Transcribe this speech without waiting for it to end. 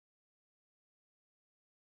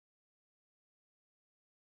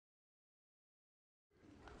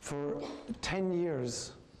For 10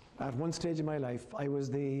 years, at one stage in my life, I was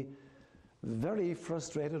the very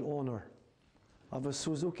frustrated owner of a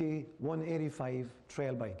Suzuki 185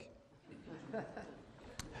 trail bike.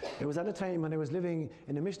 It was at a time when I was living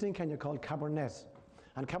in a mission in Kenya called Cabernet.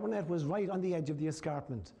 And Cabernet was right on the edge of the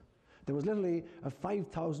escarpment. There was literally a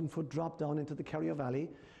 5,000-foot drop down into the Kerio Valley.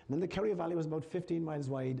 And then the Kerio Valley was about 15 miles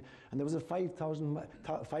wide, and there was a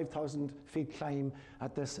 5,000 feet climb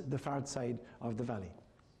at the far side of the valley.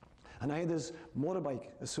 And I had this motorbike,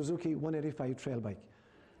 a Suzuki 185 trail bike.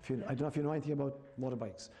 I don't know if you know anything about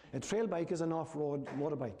motorbikes. A trail bike is an off-road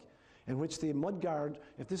motorbike in which the mudguard,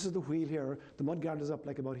 if this is the wheel here, the mudguard is up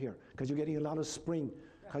like about here, because you're getting a lot of spring,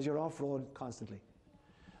 because you're off-road constantly.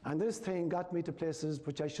 And this thing got me to places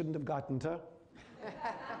which I shouldn't have gotten to.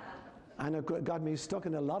 And it got me stuck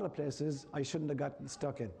in a lot of places I shouldn't have gotten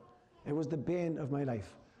stuck in. It was the bane of my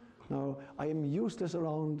life. Now, I am useless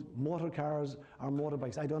around motor cars or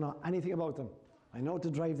motorbikes. I don't know anything about them. I know how to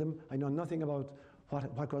drive them. I know nothing about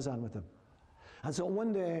what goes on with them. And so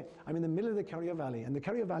one day, I'm in the middle of the Kerio Valley, and the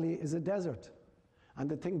Kerio Valley is a desert. And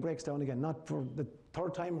the thing breaks down again, not for the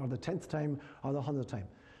 3rd time or the 10th time or the 100th time.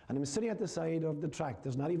 And I'm sitting at the side of the track.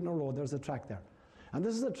 There's not even a road, there's a track there. And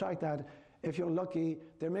this is a track that, if you're lucky,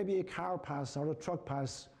 there may be a car pass or a truck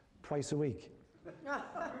pass twice a week.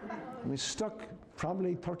 I'm stuck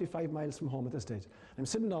probably 35 miles from home at this stage. I'm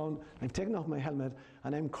sitting down, I've taken off my helmet,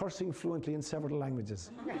 and I'm cursing fluently in several languages.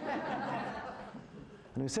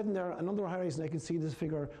 And I'm sitting there, and under the horizon I can see this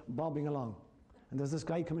figure bobbing along. And there's this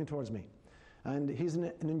guy coming towards me. And he's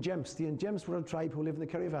an Ingems. The Ingems were a tribe who live in the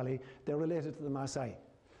Kerio Valley. They're related to the Maasai.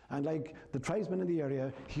 And like the tribesmen in the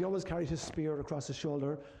area, he always carried his spear across his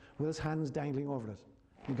shoulder with his hands dangling over it.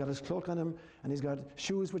 He's got his cloak on him, and he's got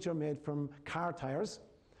shoes which are made from car tires,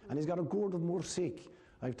 and he's got a gourd of mursik.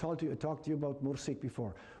 I've talked to you about mursik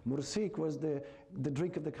before. Mursik was the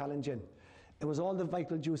drink of the Kalenjin. It was all the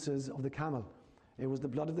vital juices of the camel. It was the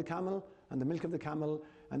blood of the camel, and the milk of the camel,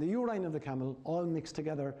 and the urine of the camel, all mixed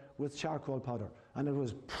together with charcoal powder. And it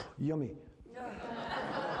was yummy.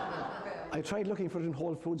 I tried looking for it in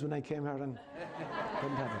Whole Foods when I came here and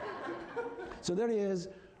couldn't have it. So there he is,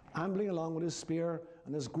 ambling along with his spear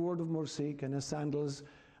and his gourd of mursik and his sandals,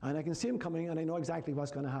 and I can see him coming, and I know exactly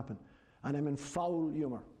what's going to happen. And I'm in foul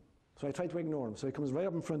humour. So I try to ignore him. So he comes right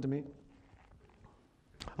up in front of me.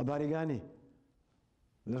 Abarigani.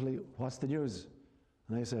 Literally, what's the news?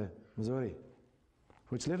 And I say, Missouri,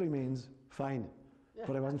 which literally means fine.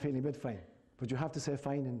 But I wasn't feeling a bit fine. But you have to say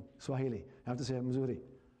fine in Swahili. You have to say Missouri.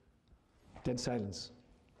 Dead silence.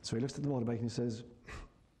 So he looks at the motorbike and he says,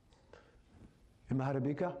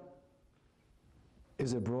 Imaharabika,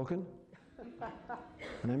 is it broken?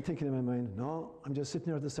 And I'm thinking in my mind, no, I'm just sitting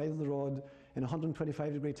there at the side of the road in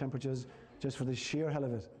 125-degree temperatures just for the sheer hell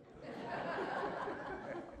of it.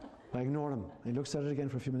 I ignore him. He looks at it again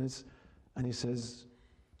for a few minutes and he says,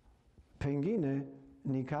 Pengine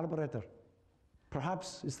ni carburetor.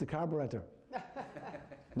 Perhaps it's the carburetor.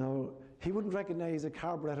 Now, he wouldn't recognize a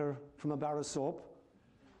carburetor from a bar of soap,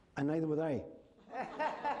 and neither would I.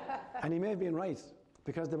 And he may have been right,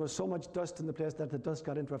 because there was so much dust in the place that the dust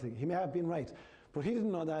got into everything. He may have been right, but he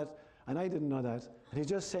didn't know that, and I didn't know that. And he's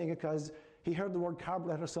just saying it because he heard the word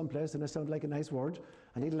carburetor someplace, and it sounded like a nice word,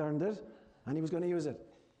 and he learned it, and he was going to use it.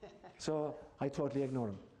 So I totally ignore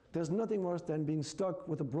him. There's nothing worse than being stuck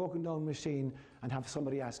with a broken down machine and have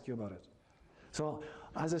somebody ask you about it. So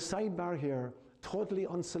as a sidebar here, totally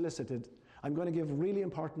unsolicited, I'm going to give really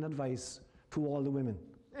important advice to all the women.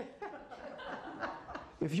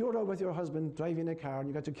 If you're out with your husband driving a car and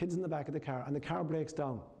you've got your kids in the back of the car and the car breaks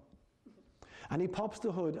down and he pops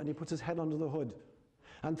the hood and he puts his head under the hood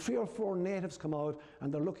and 3 or 4 natives come out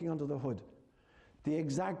and they're looking under the hood, the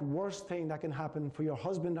exact worst thing that can happen for your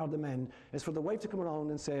husband or the men is for the wife to come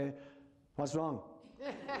around and say, what's wrong?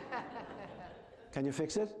 Can you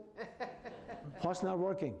fix it? What's not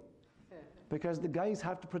working? Because the guys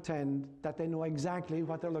have to pretend that they know exactly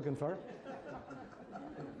what they're looking for.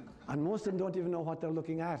 And most of them don't even know what they're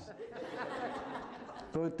looking at.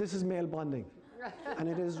 But this is male bonding. And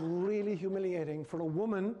it is really humiliating for a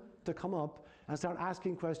woman to come up and start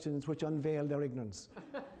asking questions which unveil their ignorance.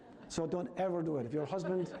 So don't ever do it. If your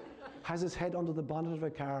husband has his head under the bonnet of a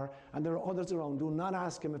car and there are others around, do not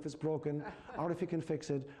ask him if it's broken or if he can fix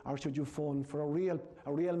it, or should you phone for a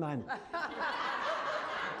real man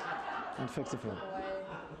and fix it for him.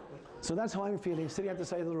 So that's how I'm feeling, sitting at the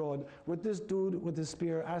side of the road with this dude with his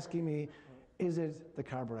spear asking me, is it the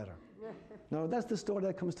carburetor? Now that's the story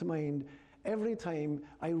that comes to mind every time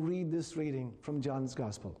I read this reading from John's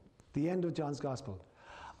Gospel, the end of John's Gospel,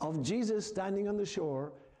 of Jesus standing on the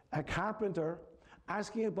shore, a carpenter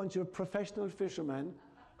asking a bunch of professional fishermen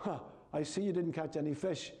I see you didn't catch any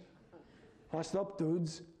fish. What's up,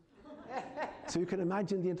 dudes? So you can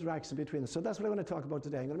imagine the interaction between them. So that's what I want to talk about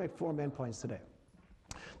today. I'm going to make 4 main points today.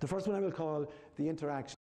 The first one I will call the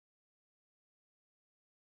interaction.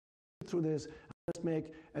 Through this, I'll just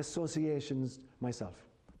make associations myself.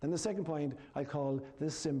 Then the second point I call the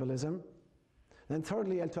symbolism. Then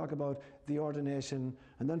thirdly, I'll talk about the ordination.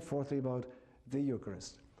 And then fourthly, about the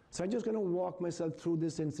Eucharist. So I'm just going to walk myself through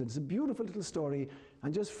this incident. It's a beautiful little story,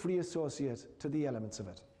 and just free associate to the elements of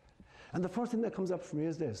it. And the first thing that comes up for me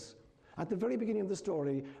is this. At the very beginning of the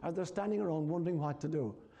story, as they're standing around wondering what to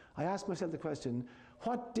do, I asked myself the question,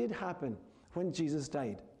 what did happen when Jesus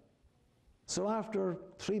died? So after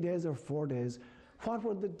 3 days or 4 days, what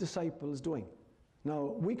were the disciples doing?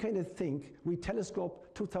 Now, we kind of think, we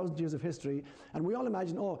telescope 2,000 years of history, and we all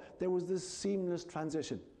imagine, oh, there was this seamless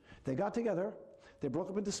transition. They got together, they broke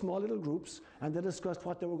up into small little groups, and they discussed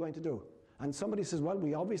what they were going to do. And somebody says, well,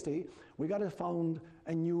 we got to found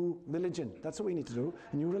a new religion. That's what we need to do,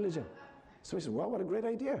 a new religion. So we said, well, what a great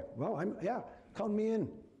idea. Well, count me in.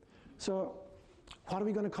 So what are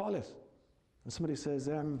we going to call it? And somebody says,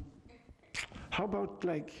 how about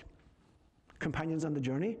like companions on the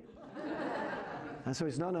journey? And so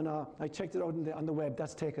he says, no, I checked it out on the web,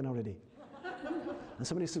 that's taken already. And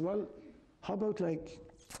somebody said, well, how about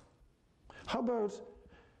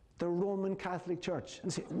the Roman Catholic Church?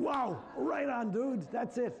 And say, wow, right on, dude,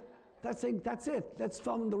 that's it. That's it. Let's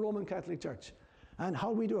found the Roman Catholic Church. And how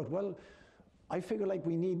do we do it? Well, I figure like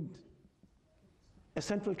we need a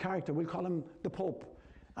central character. We'll call him the Pope.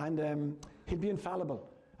 And he'll be infallible.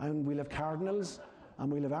 And we'll have cardinals,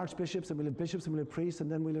 and we'll have archbishops, and we'll have bishops, and we'll have priests,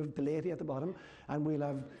 and then we'll have the laity at the bottom. And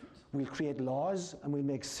we'll create laws, and we'll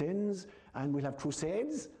make sins, and we'll have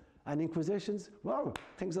crusades and inquisitions. Wow,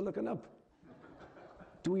 things are looking up.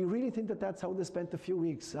 Do we really think that that's how they spent the few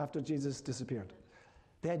weeks after Jesus disappeared?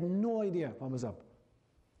 They had no idea what was up.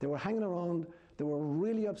 They were hanging around, they were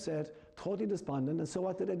really upset, totally despondent, and so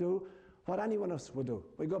what did they do? What anyone else would do.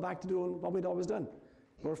 We go back to doing what we'd always done.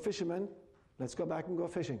 We're fishermen, let's go back and go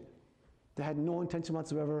fishing. They had no intention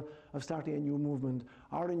whatsoever of starting a new movement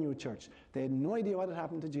or a new church. They had no idea what had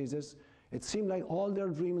happened to Jesus. It seemed like all their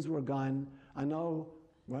dreams were gone, and now,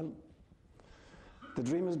 well, the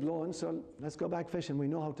dream is blown, so let's go back fishing. We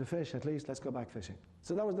know how to fish, at least let's go back fishing.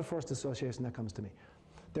 So that was the first association that comes to me.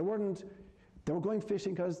 They were going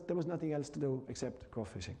fishing because there was nothing else to do except go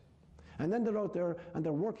fishing. And then they're out there and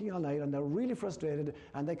they're working all night and they're really frustrated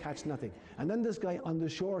and they catch nothing. And then this guy on the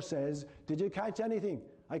shore says, did you catch anything?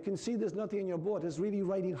 I can see there's nothing in your boat. It's really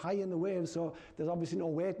riding high in the waves, so there's obviously no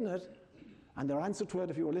weight in it. And their answer to it,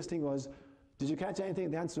 if you were listening, was, did you catch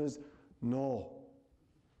anything? The answer is, no.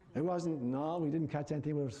 It wasn't, no, we didn't catch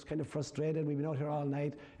anything. We were kind of frustrated. We've been out here all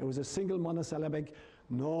night. It was a single monosyllabic,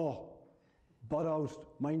 no. Butt out,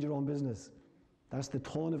 mind your own business. That's the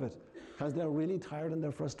tone of it, because they're really tired and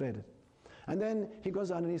they're frustrated. And then he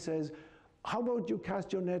goes on and he says, how about you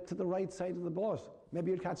cast your net to the right side of the boat?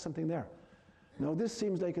 Maybe you'll catch something there. Now this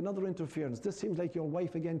seems like another interference. This seems like your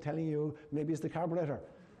wife again telling you maybe it's the carburetor.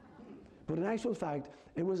 But in actual fact,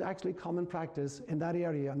 it was actually common practice in that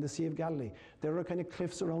area on the Sea of Galilee. There were kind of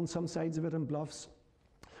cliffs around some sides of it and bluffs.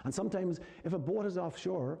 And sometimes if a boat is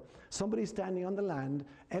offshore, somebody standing on the land,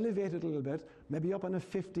 elevated a little bit, maybe up on a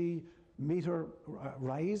 50-meter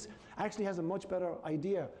rise, actually has a much better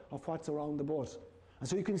idea of what's around the boat. And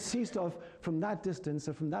so you can see stuff from that distance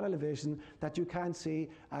or from that elevation that you can't see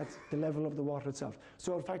at the level of the water itself.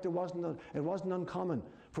 So in fact, it wasn't uncommon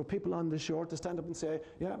for people on the shore to stand up and say,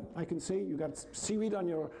 yeah, I can see, you got seaweed on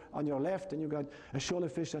your left and you got a shoal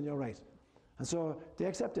of fish on your right. And so they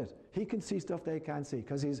accept it. He can see stuff they can't see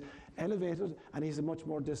because he's elevated and he's a much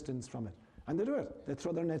more distance from it. And they do it. They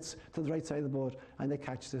throw their nets to the right side of the boat and they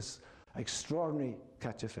catch this extraordinary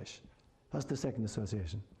catch of fish. That's the second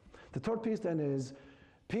association. The third piece then is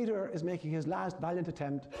Peter is making his last valiant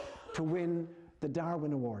attempt to win the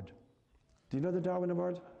Darwin Award. Do you know the Darwin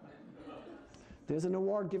Award? There's an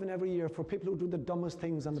award given every year for people who do the dumbest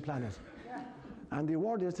things on the planet. And the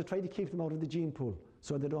award is to try to keep them out of the gene pool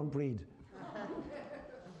so they don't breed.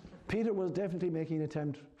 Peter was definitely making an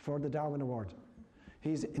attempt for the Darwin Award.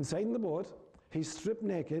 He's inside in the boat, he's stripped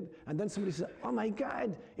naked, and then somebody says, oh my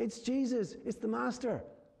God, it's Jesus, it's the Master.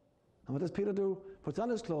 And what does Peter do? Puts on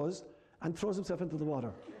his clothes and throws himself into the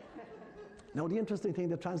water. Now the interesting thing,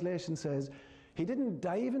 the translation says, he didn't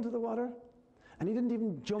dive into the water, and he didn't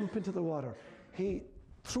even jump into the water. He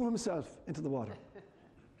threw himself into the water.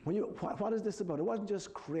 What is this about? It wasn't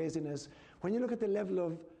just craziness. When you look at the level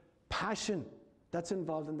of passion that's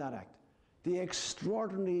involved in that act, the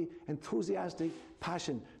extraordinary, enthusiastic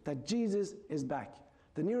passion that Jesus is back.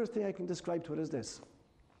 The nearest thing I can describe to it is this.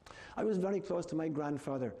 I was very close to my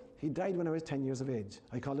grandfather. He died when I was 10 years of age.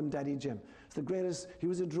 I called him Daddy Jim. It's the greatest, he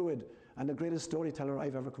was a druid and the greatest storyteller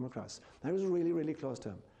I've ever come across. I was really, really close to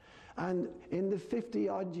him. And in the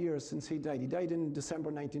 50-odd years since he died in December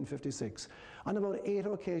 1956, on about 8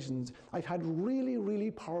 occasions, I've had really, really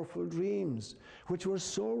powerful dreams, which were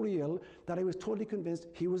so real that I was totally convinced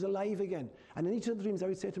he was alive again. And in each of the dreams, I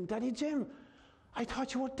would say to him, Daddy Jim, I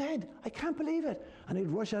thought you were dead. I can't believe it. And I'd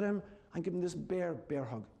rush at him and give him this bear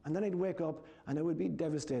hug. And then I'd wake up and I would be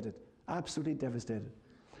devastated, absolutely devastated.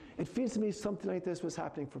 It feels to me something like this was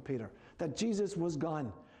happening for Peter, that Jesus was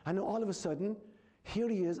gone. And all of a sudden, here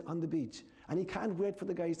he is on the beach, and he can't wait for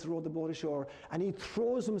the guys to row the boat ashore, and he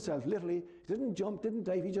throws himself, literally, he didn't jump, didn't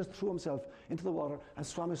dive, he just threw himself into the water and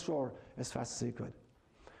swam ashore as fast as he could.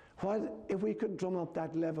 What if we could drum up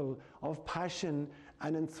that level of passion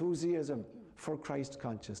and enthusiasm for Christ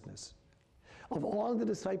consciousness? Of all the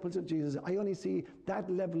disciples of Jesus, I only see that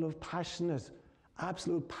level of passionate,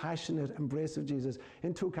 absolute passionate embrace of Jesus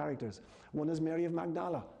in 2 characters. One is Mary of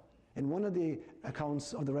Magdala. In one of the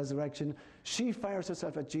accounts of the resurrection, she fires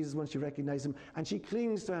herself at Jesus when she recognizes him, and she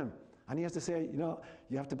clings to him. And he has to say, you know,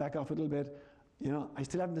 you have to back off a little bit. You know, I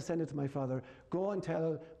still haven't descended to my Father. Go and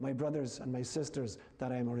tell my brothers and my sisters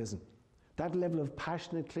that I am arisen. That level of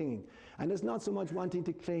passionate clinging. And it's not so much wanting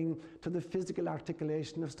to cling to the physical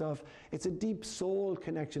articulation of stuff. It's a deep soul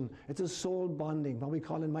connection. It's a soul bonding, what we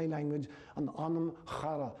call in my language an onam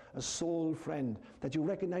chara, a soul friend, that you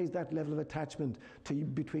recognize that level of attachment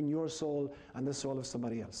between your soul and the soul of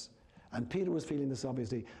somebody else. And Peter was feeling this,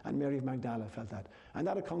 obviously, and Mary of Magdala felt that. And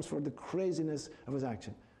that accounts for the craziness of his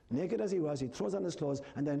action. Naked as he was, he throws on his clothes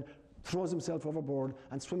and then throws himself overboard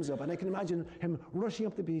and swims up. And I can imagine him rushing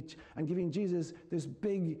up the beach and giving Jesus this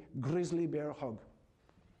big grizzly bear hug.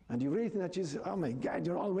 And you really think that Jesus, oh my God,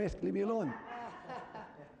 you're all wet, leave me alone.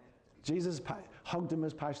 Jesus hugged him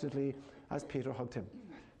as passionately as Peter hugged him.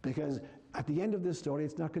 Because at the end of this story,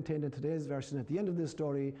 it's not contained in today's version, at the end of this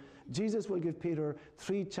story, Jesus will give Peter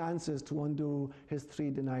 3 chances to undo his 3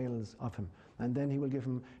 denials of him. And then he will give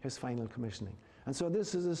him his final commissioning. And so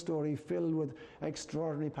this is a story filled with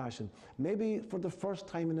extraordinary passion. Maybe for the first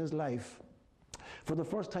time in his life, for the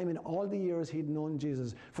first time in all the years he'd known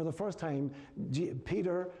Jesus, for the first time,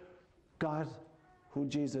 Peter got who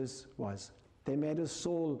Jesus was. They made a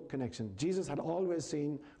soul connection. Jesus had always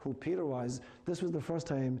seen who Peter was. This was the first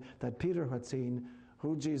time that Peter had seen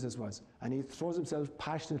who Jesus was. And he throws himself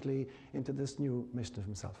passionately into this new mission of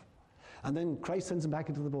himself. And then Christ sends him back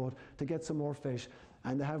into the boat to get some more fish,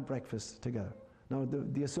 and they have breakfast together. Now,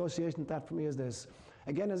 the association with that for me is this.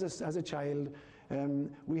 Again, as a child,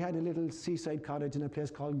 we had a little seaside cottage in a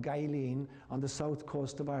place called Galilee on the south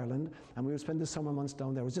coast of Ireland, and we would spend the summer months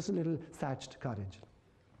down there. It was just a little thatched cottage.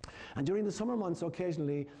 And during the summer months,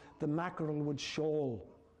 occasionally, the mackerel would shoal.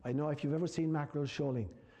 I don't know if you've ever seen mackerel shoaling.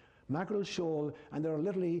 Mackerel shoal, and there are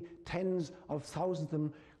literally tens of thousands of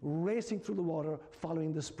them racing through the water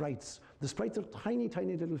following the sprites. The sprites are tiny,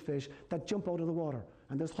 tiny little fish that jump out of the water.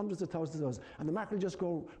 And there's hundreds of thousands of those. And the mackerel just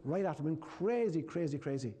go right at them in crazy, crazy,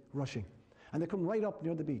 crazy rushing. And they come right up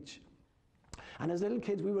near the beach. And as little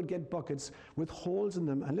kids, we would get buckets with holes in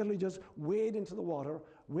them and literally just wade into the water,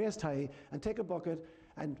 waist high, and take a bucket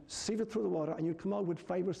and sieve it through the water, and you'd come out with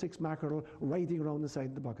 5 or 6 mackerel writhing around the side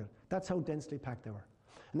of the bucket. That's how densely packed they were.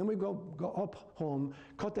 And then we go up home,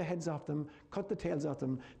 cut the heads off them, cut the tails off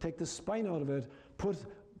them, take the spine out of it, put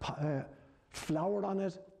flour on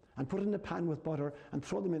it, and put it in a pan with butter, and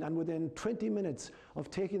throw them in. And within 20 minutes of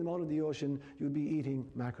taking them out of the ocean, you'd be eating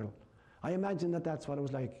mackerel. I imagine that that's what it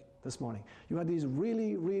was like this morning. You had these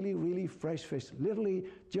really, really, really fresh fish, literally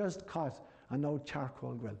just caught and now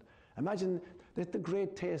charcoal grilled. Imagine the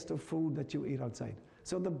great taste of food that you eat outside.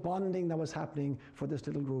 So the bonding that was happening for this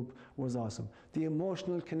little group was awesome. The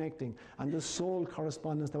emotional connecting and the soul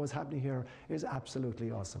correspondence that was happening here is absolutely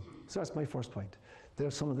awesome. So that's my first point.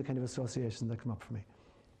 There's some of the kind of associations that come up for me.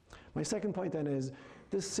 My second point then is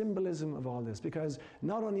the symbolism of all this, because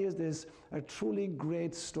not only is this a truly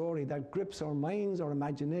great story that grips our minds, our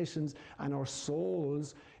imaginations, and our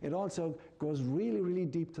souls, it also goes really, really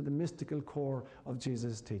deep to the mystical core of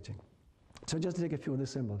Jesus' teaching. So just to take a few of the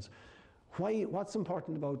symbols. What's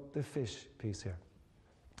important about the fish piece here?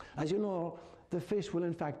 As you know, the fish will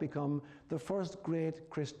in fact become the first great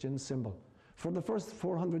Christian symbol. For the first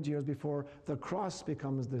 400 years before the cross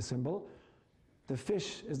becomes the symbol, the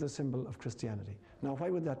fish is the symbol of Christianity. Now, why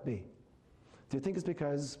would that be? Do you think it's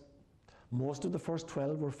because most of the first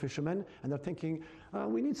 12 were fishermen, and they're thinking,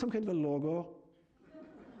 we need some kind of a logo?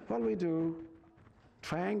 What do we do?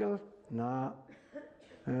 Triangle? Nah.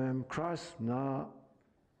 Cross? Nah.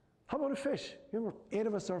 How about a fish? You know, 8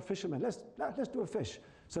 of us are fishermen. Let's do a fish.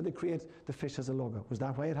 So they create the fish as a logo. Was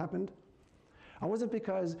that why it happened? Or was it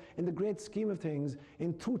because, in the great scheme of things,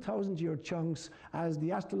 in 2,000-year chunks, as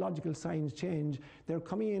the astrological signs change, they're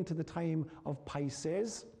coming into the time of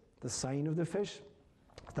Pisces, the sign of the fish?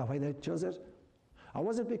 Is that why they chose it? Or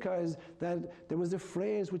was it because that there was a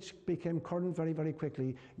phrase which became current very, very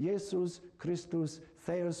quickly, Jesus Christus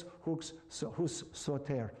Theos hux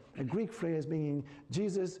soter, a Greek phrase meaning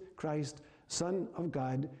Jesus Christ, Son of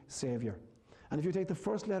God, Savior. And if you take the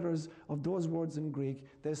first letters of those words in Greek,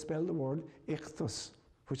 they spell the word ichthus,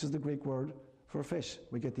 which is the Greek word for fish.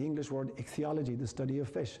 We get the English word ichthyology, the study of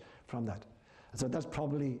fish, from that. And so that's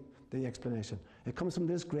probably the explanation. It comes from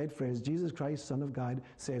this great phrase, Jesus Christ, Son of God,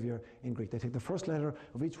 Savior, in Greek. They take the first letter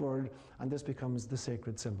of each word, and this becomes the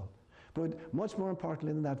sacred symbol. But much more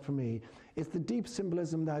importantly than that for me, it's the deep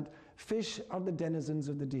symbolism that fish are the denizens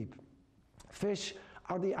of the deep. Fish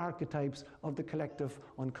are the archetypes of the collective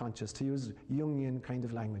unconscious, to use Jungian kind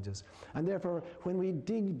of languages. And therefore, when we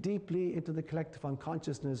dig deeply into the collective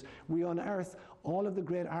unconsciousness, we unearth all of the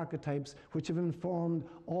great archetypes which have informed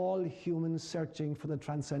all human searching for the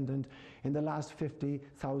transcendent in the last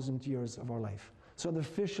 50,000 years of our life. So the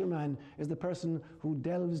fisherman is the person who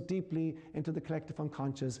delves deeply into the collective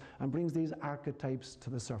unconscious and brings these archetypes to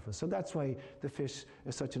the surface. So that's why the fish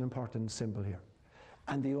is such an important symbol here.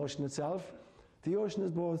 And the ocean itself? The ocean is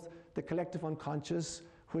both the collective unconscious,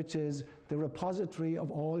 which is the repository of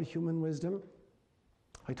all human wisdom.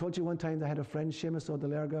 I told you one time that I had a friend, Seamus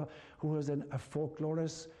O'Delerga, who was a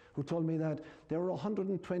folklorist, who told me that there are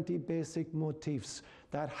 120 basic motifs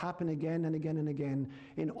that happen again and again and again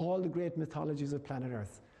in all the great mythologies of planet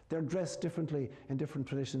Earth. They're dressed differently in different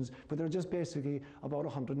traditions, but there are just basically about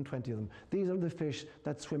 120 of them. These are the fish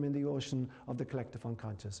that swim in the ocean of the collective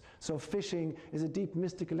unconscious. So fishing is a deep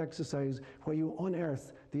mystical exercise where you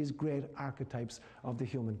unearth these great archetypes of the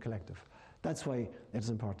human collective. That's why it's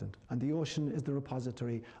important. And the ocean is the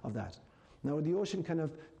repository of that. Now, the ocean can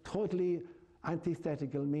have totally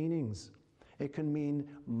antithetical meanings. It can mean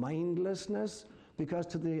mindlessness, because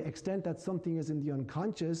to the extent that something is in the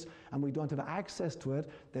unconscious and we don't have access to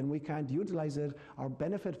it, then we can't utilize it or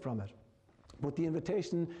benefit from it. But the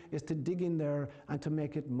invitation is to dig in there and to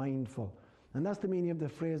make it mindful. And that's the meaning of the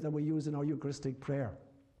phrase that we use in our Eucharistic prayer,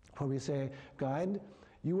 where we say, God,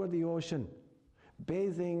 you are the ocean,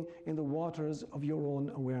 bathing in the waters of your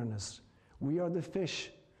own awareness. We are the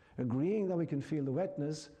fish, agreeing that we can feel the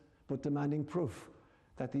wetness, but demanding proof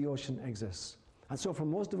that the ocean exists. And so for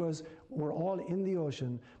most of us, we're all in the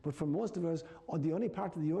ocean, but for most of us, the only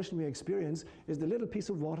part of the ocean we experience is the little piece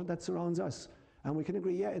of water that surrounds us. And we can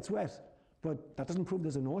agree, yeah, it's wet, but that doesn't prove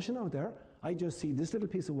there's an ocean out there. I just see this little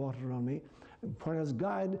piece of water around me, whereas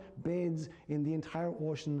God bathes in the entire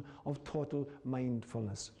ocean of total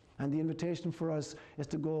mindfulness. And the invitation for us is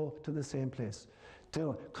to go to the same place,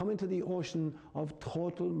 to come into the ocean of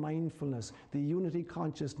total mindfulness, the unity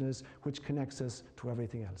consciousness which connects us to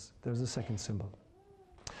everything else. There's a second symbol.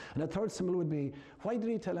 And a third symbol would be, why did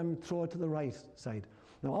he tell him throw it to the right side?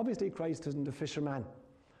 Now obviously Christ isn't a fisherman.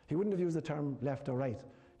 He wouldn't have used the term left or right.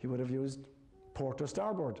 He would have used port or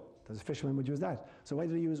starboard. The fisherman would use that. So why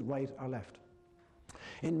did he use right or left?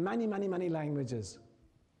 In many, many, many languages,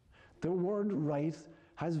 the word right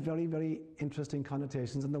has very, very interesting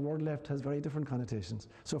connotations, and the word left has very different connotations.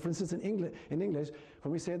 So for instance, in English,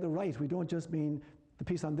 when we say the right, we don't just mean the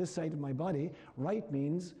piece on this side of my body. Right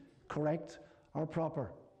means correct or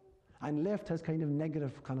proper. And left has kind of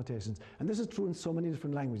negative connotations. And this is true in so many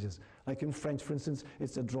different languages. Like in French, for instance,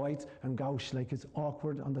 it's adroit and gauche, like it's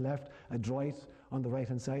awkward on the left, adroit on the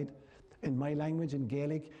right-hand side. In my language, in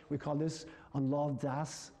Gaelic, we call this an lámh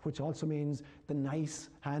das, which also means the nice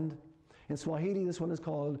hand. In Swahili, this one is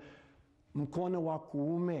called mkono wa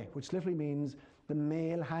kuume, which literally means the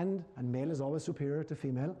male hand, and male is always superior to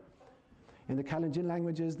female. In the Kalenjin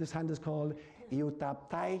languages, this hand is called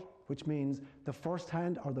iutaptai, which means the first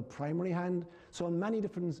hand or the primary hand. So in many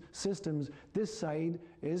different systems, this side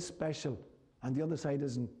is special and the other side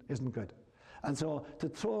isn't good. And so to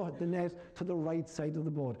throw the net to the right side of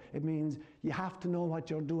the boat, it means you have to know what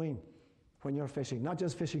you're doing when you're fishing. Not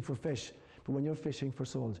just fishing for fish, but when you're fishing for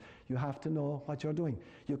souls. You have to know what you're doing.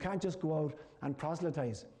 You can't just go out and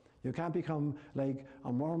proselytize. You can't become like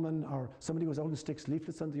a Mormon or somebody who goes out and sticks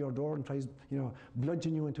leaflets under your door and tries,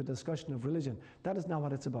 bludgeon you into a discussion of religion. That is not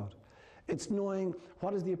what it's about. It's knowing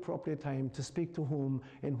what is the appropriate time to speak to whom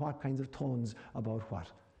in what kinds of tones about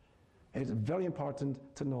what. It's very important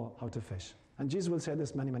to know how to fish. And Jesus will say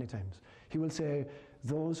this many, many times. He will say,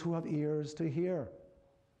 those who have ears to hear,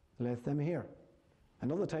 let them hear.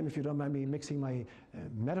 Another time, if you don't mind me mixing my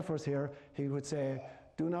metaphors here, he would say,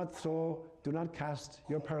 do not cast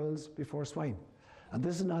your pearls before swine. And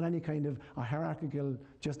this is not any kind of a hierarchical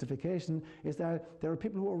justification. It's that there are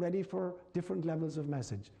people who are ready for different levels of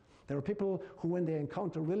message. There are people who, when they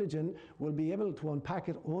encounter religion, will be able to unpack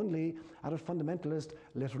it only at a fundamentalist,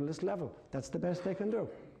 literalist level. That's the best they can do.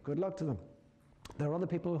 Good luck to them. There are other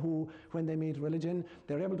people who, when they meet religion,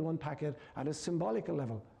 they're able to unpack it at a symbolical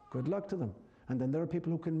level. Good luck to them. And then there are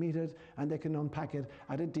people who can meet it and they can unpack it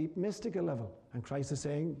at a deep mystical level. And Christ is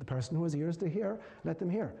saying, the person who has ears to hear, let them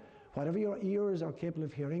hear. Whatever your ears are capable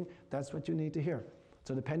of hearing, that's what you need to hear.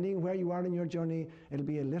 So depending where you are in your journey, it'll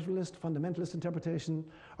be a literalist, fundamentalist interpretation,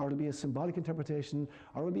 or it'll be a symbolic interpretation,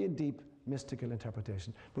 or it'll be a deep mystical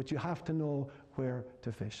interpretation. But you have to know where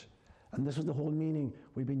to fish. And this was the whole meaning.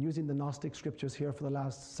 We've been using the Gnostic scriptures here for the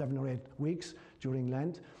last 7 or 8 weeks during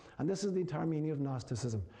Lent. And this is the entire meaning of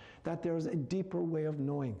Gnosticism, that there is a deeper way of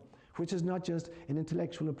knowing, which is not just an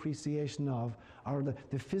intellectual appreciation of, or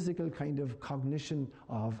the physical kind of cognition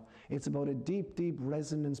of. It's about a deep, deep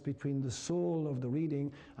resonance between the soul of the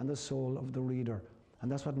reading and the soul of the reader.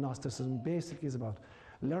 And that's what Gnosticism basically is about.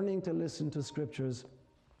 Learning to listen to scriptures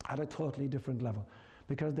at a totally different level,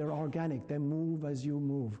 because they're organic. They move as you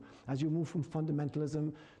move. As you move from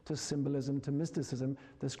fundamentalism to symbolism to mysticism,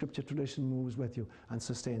 the scripture tradition moves with you and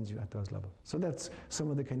sustains you at those levels. So that's some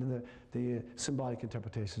of the kind of the symbolic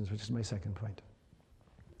interpretations, which is my second point.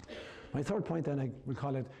 My third point then, I will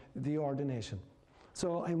call it the ordination.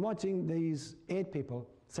 So I'm watching these 8 people,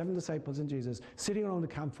 7 disciples and Jesus, sitting around the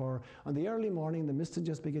campfire on the early morning. The mist is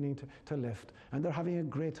just beginning to lift, and they're having a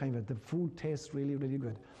great time with it. The food tastes really, really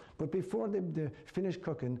good. But before they finish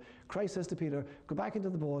cooking, Christ says to Peter, go back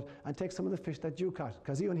into the boat and take some of the fish that you caught,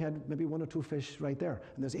 because he only had maybe 1 or 2 fish right there,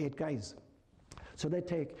 and there's 8 guys. So they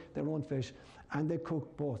take their own fish and they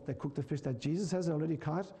cook both. They cook the fish that Jesus has already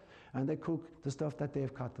caught, and they cook the stuff that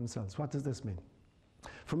they've caught themselves. What does this mean?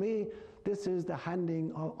 For me, this is the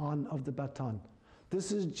handing on of the baton.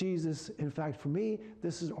 This is Jesus. In fact, for me,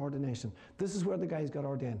 this is ordination. This is where the guys got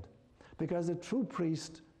ordained. Because a true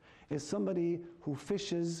priest is somebody who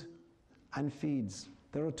fishes and feeds.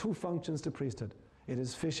 There are 2 functions to priesthood. It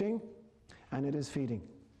is fishing and it is feeding.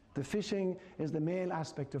 The fishing is the male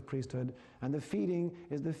aspect of priesthood, and the feeding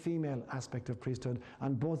is the female aspect of priesthood,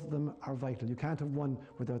 and both of them are vital. You can't have one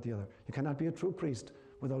without the other. You cannot be a true priest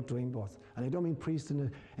without doing both. And I don't mean priest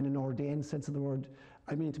in an ordained sense of the word.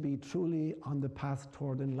 I mean to be truly on the path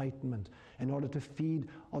toward enlightenment in order to feed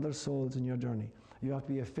other souls in your journey. You have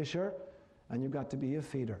to be a fisher, and you've got to be a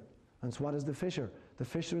feeder. And so what is the fisher? The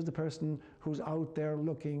fisher is the person who's out there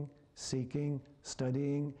looking, seeking,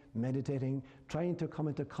 studying, meditating, trying to come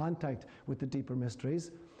into contact with the deeper mysteries.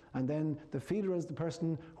 And then the feeder is the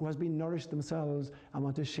person who has been nourished themselves and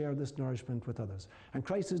want to share this nourishment with others. And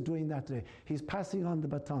Christ is doing that today. He's passing on the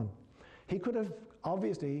baton. He could have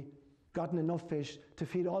obviously gotten enough fish to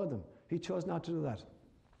feed all of them. He chose not to do that.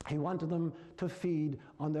 He wanted them to feed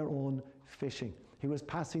on their own fishing. He was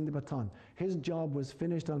passing the baton. His job was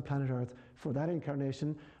finished on planet Earth for that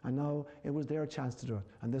incarnation, and now it was their chance to do it.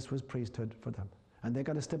 And this was priesthood for them. And they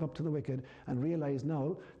got to step up to the wicked and realize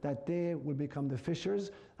now that they will become the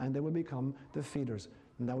fishers and they will become the feeders.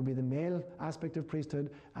 And that will be the male aspect of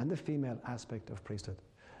priesthood and the female aspect of priesthood.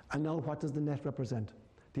 And now what does the net represent?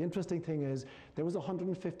 The interesting thing is there was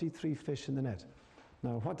 153 fish in the net.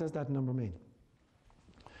 Now what does that number mean?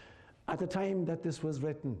 At the time that this was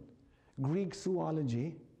written, Greek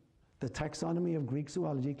zoology, the taxonomy of Greek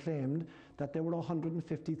zoology claimed that there were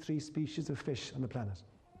 153 species of fish on the planet.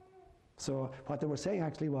 So what they were saying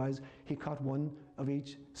actually was he caught 1 of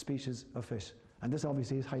each species of fish. And this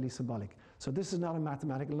obviously is highly symbolic. So this is not a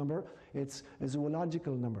mathematical number, it's a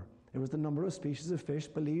zoological number. It was the number of species of fish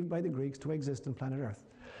believed by the Greeks to exist on planet Earth.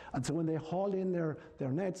 And so when they hauled in their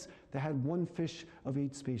nets, they had 1 fish of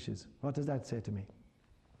each species. What does that say to me?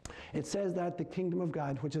 It says that the kingdom of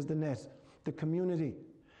God, which is the net, the community,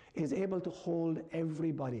 is able to hold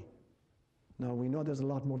everybody. Now we know there's a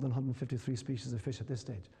lot more than 153 species of fish at this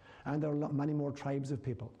stage. And there are many more tribes of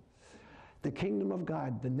people. The kingdom of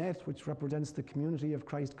God, the net which represents the community of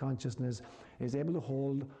Christ consciousness, is able to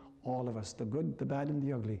hold all of us, the good, the bad, and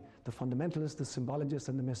the ugly, the fundamentalists, the symbologists,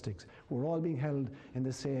 and the mystics. We're all being held in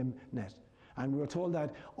the same net. And we were told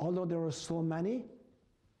that although there were so many,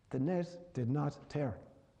 the net did not tear,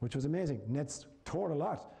 which was amazing. Nets tore a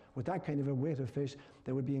lot. With that kind of a weight of fish,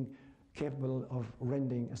 they would be capable of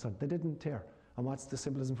rending a sun. They didn't tear. And what's the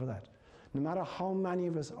symbolism for that? No matter how many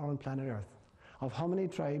of us are on planet Earth, of how many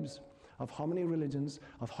tribes, of how many religions,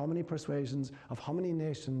 of how many persuasions, of how many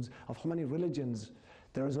nations, of how many religions,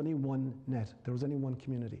 there is only one net. There is only one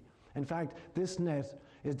community. In fact, this net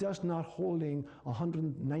is just not holding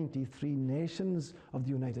 193 nations of the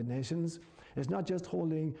United Nations. It's not just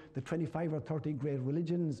holding the 25 or 30 great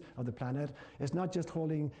religions of the planet. It's not just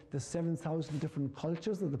holding the 7,000 different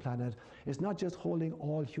cultures of the planet. It's not just holding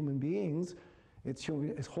all human beings. It's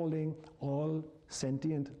holding all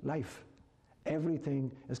sentient life.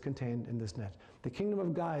 Everything is contained in this net. The kingdom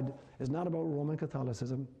of God is not about Roman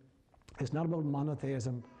Catholicism. It's not about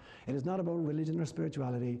monotheism. It is not about religion or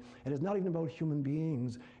spirituality. It is not even about human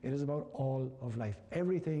beings. It is about all of life.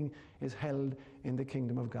 Everything is held in the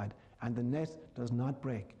kingdom of God. And the net does not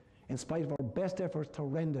break. In spite of our best efforts to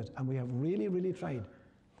rend it, and we have really, really tried.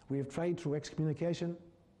 We have tried through excommunication.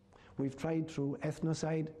 We've tried through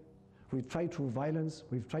ethnocide. We've tried through violence.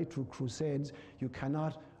 We've tried through crusades. You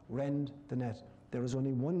cannot rend the net. There is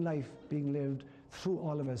only one life being lived through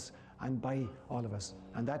all of us and by all of us.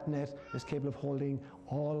 And that net is capable of holding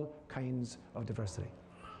all kinds of diversity.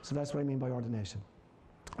 So that's what I mean by ordination.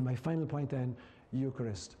 And my final point then,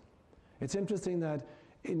 Eucharist. It's interesting that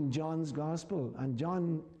in John's Gospel, and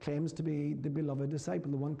John claims to be the beloved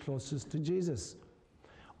disciple, the one closest to Jesus.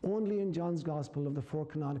 Only in John's Gospel, of the 4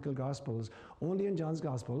 canonical Gospels, only in John's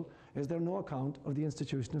Gospel is there no account of the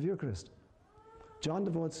institution of Eucharist. John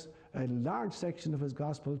devotes a large section of his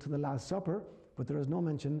Gospel to the Last Supper, but there is no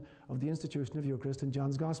mention of the institution of Eucharist in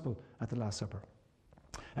John's Gospel at the Last Supper.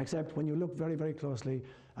 Except when you look very, very closely,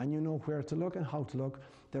 and you know where to look and how to look,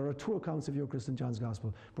 there are 2 accounts of Eucharist in John's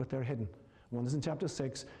Gospel, but they're hidden. One is in chapter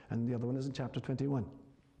 6, and the other one is in chapter 21.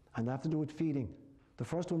 And they have to do with feeding. The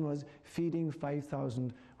first one was feeding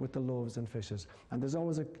 5,000 with the loaves and fishes. And there's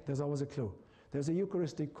always a clue. There's a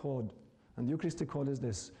Eucharistic code, and the Eucharistic code is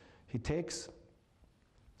this. He takes,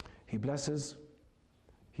 he blesses,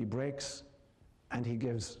 he breaks, and he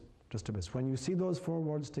gives, distributes. When you see those 4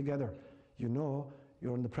 words together, you know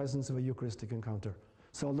you're in the presence of a Eucharistic encounter.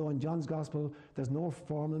 So although in John's Gospel there's no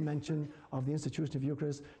formal mention of the institution of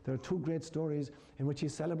Eucharist, there are 2 great stories in which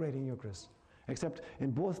he's celebrating Eucharist. Except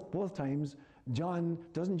in both times, John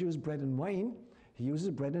doesn't use bread and wine, he uses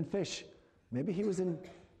bread and fish. Maybe he was in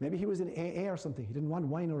AA or something, he didn't want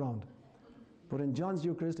wine around. But in John's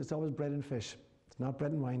Eucharist, it's always bread and fish. It's not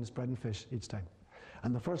bread and wine, it's bread and fish each time.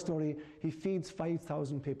 And the first story, he feeds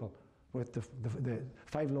 5,000 people with the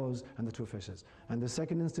 5 loaves and the 2 fishes. And the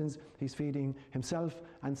second instance, he's feeding himself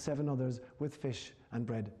and 7 others with fish and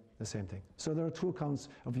bread, the same thing. So there are 2 accounts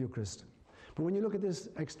of Eucharist. But when you look at this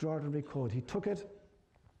extraordinary code, he took it,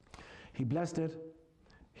 he blessed it,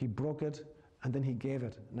 he broke it, and then he gave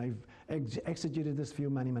it. And I've exegeted this view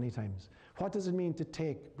many, many times. What does it mean to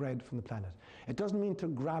take bread from the planet? It doesn't mean to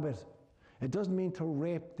grab it. It doesn't mean to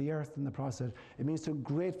rape the earth in the process. It means to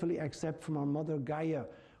gratefully accept from our mother Gaia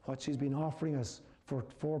what she's been offering us for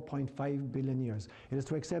 4.5 billion years. It is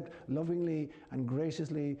to accept lovingly and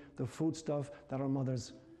graciously the foodstuff that our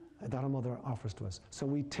mother offers to us. So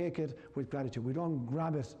we take it with gratitude. We don't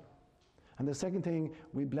grab it. And the second thing,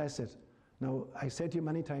 we bless it. Now, I said to you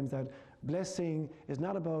many times that blessing is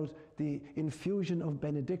not about the infusion of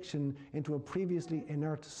benediction into a previously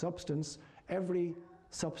inert substance. Every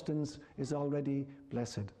substance is already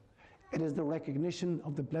blessed. It is the recognition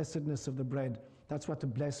of the blessedness of the bread. That's what to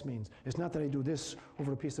bless means. It's not that I do this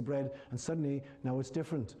over a piece of bread and suddenly now it's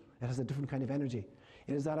different. It has a different kind of energy.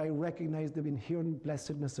 It is that I recognize the inherent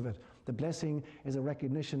blessedness of it. The blessing is a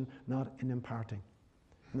recognition, not an imparting.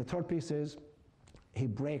 And the third piece is, he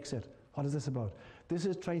breaks it. What is this about? This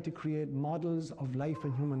is trying to create models of life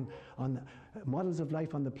models of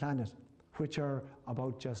life on the planet, which are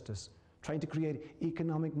about justice. Trying to create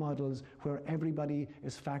economic models where everybody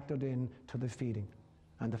is factored in to the feeding.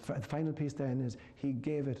 And the final piece then is, he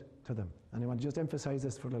gave it to them. And I want to just emphasize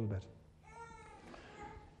this for a little bit.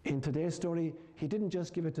 In today's story, he didn't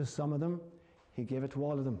just give it to some of them, he gave it to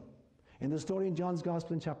all of them. In the story in John's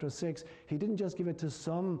Gospel in chapter 6, he didn't just give it to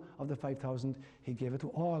some of the 5,000, he gave it to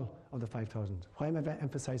all of the 5,000. Why am I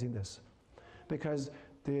emphasizing this? Because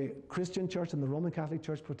the Christian church, and the Roman Catholic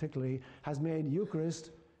Church particularly, has made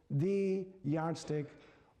Eucharist the yardstick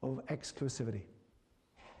of exclusivity.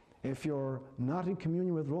 If you're not in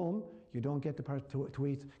communion with Rome, you don't get to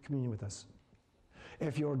eat communion with us.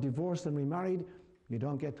 If you're divorced and remarried, you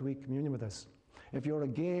don't get to eat communion with us. If you're a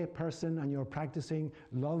gay person and you're practicing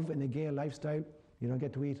love in a gay lifestyle, you don't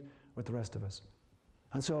get to eat with the rest of us.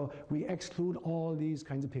 And so we exclude all these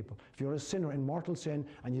kinds of people. If you're a sinner in mortal sin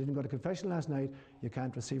and you didn't go to confession last night, you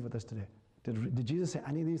can't receive with us today. Did Jesus say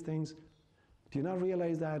any of these things? Do you not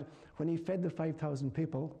realize that when he fed the 5,000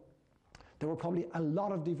 people, there were probably a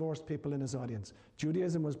lot of divorced people in his audience.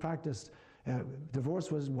 Judaism was practiced,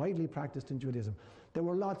 divorce was widely practiced in Judaism. There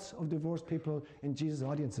were lots of divorced people in Jesus'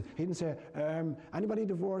 audiences. He didn't say, anybody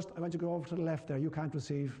divorced, I want you to go over to the left there, you can't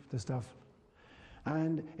receive the stuff.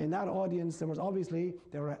 And in that audience, there was obviously,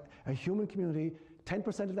 there were a human community,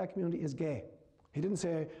 10% of that community is gay. He didn't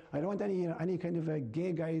say, I don't want any kind of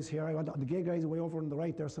gay guys here, I want the gay guys way over on the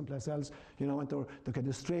right there someplace else, you know, I want the kind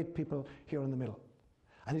of straight people here in the middle.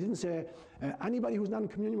 And he didn't say, anybody who's not in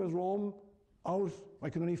communion with Rome, out, I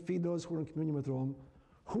can only feed those who are in communion with Rome.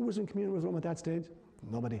 Who was in communion with Rome at that stage?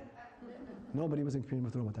 Nobody. Nobody was in communion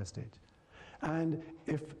with Rome at that stage. And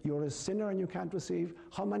if you're a sinner and you can't receive,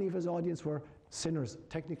 how many of his audience were sinners,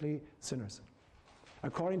 technically sinners?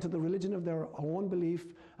 According to the religion of their own belief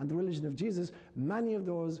and the religion of Jesus, many of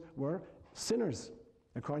those were sinners,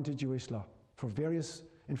 according to Jewish law, for various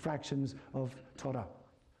infractions of Torah,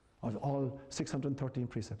 of all 613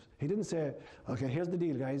 precepts. He didn't say, okay, here's the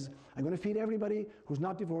deal, guys. I'm going to feed everybody who's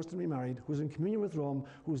not divorced and remarried, who's in communion with Rome,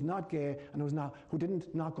 who's not gay, and who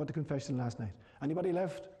didn't not go to confession last night. Anybody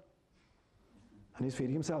left? And he's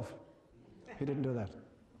feeding himself. He didn't do that.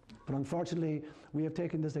 But unfortunately, we have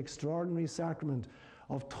taken this extraordinary sacrament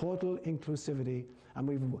of total inclusivity,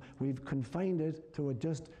 and we've confined it to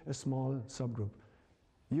just a small subgroup.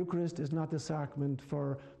 Eucharist is not the sacrament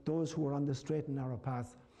for those who are on the straight and narrow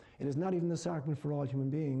path. It is not even the sacrament for all human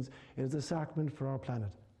beings. It is the sacrament for our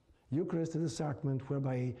planet. Eucharist is a sacrament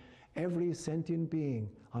whereby every sentient being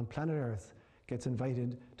on planet Earth gets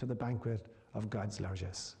invited to the banquet of God's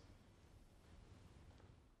largesse.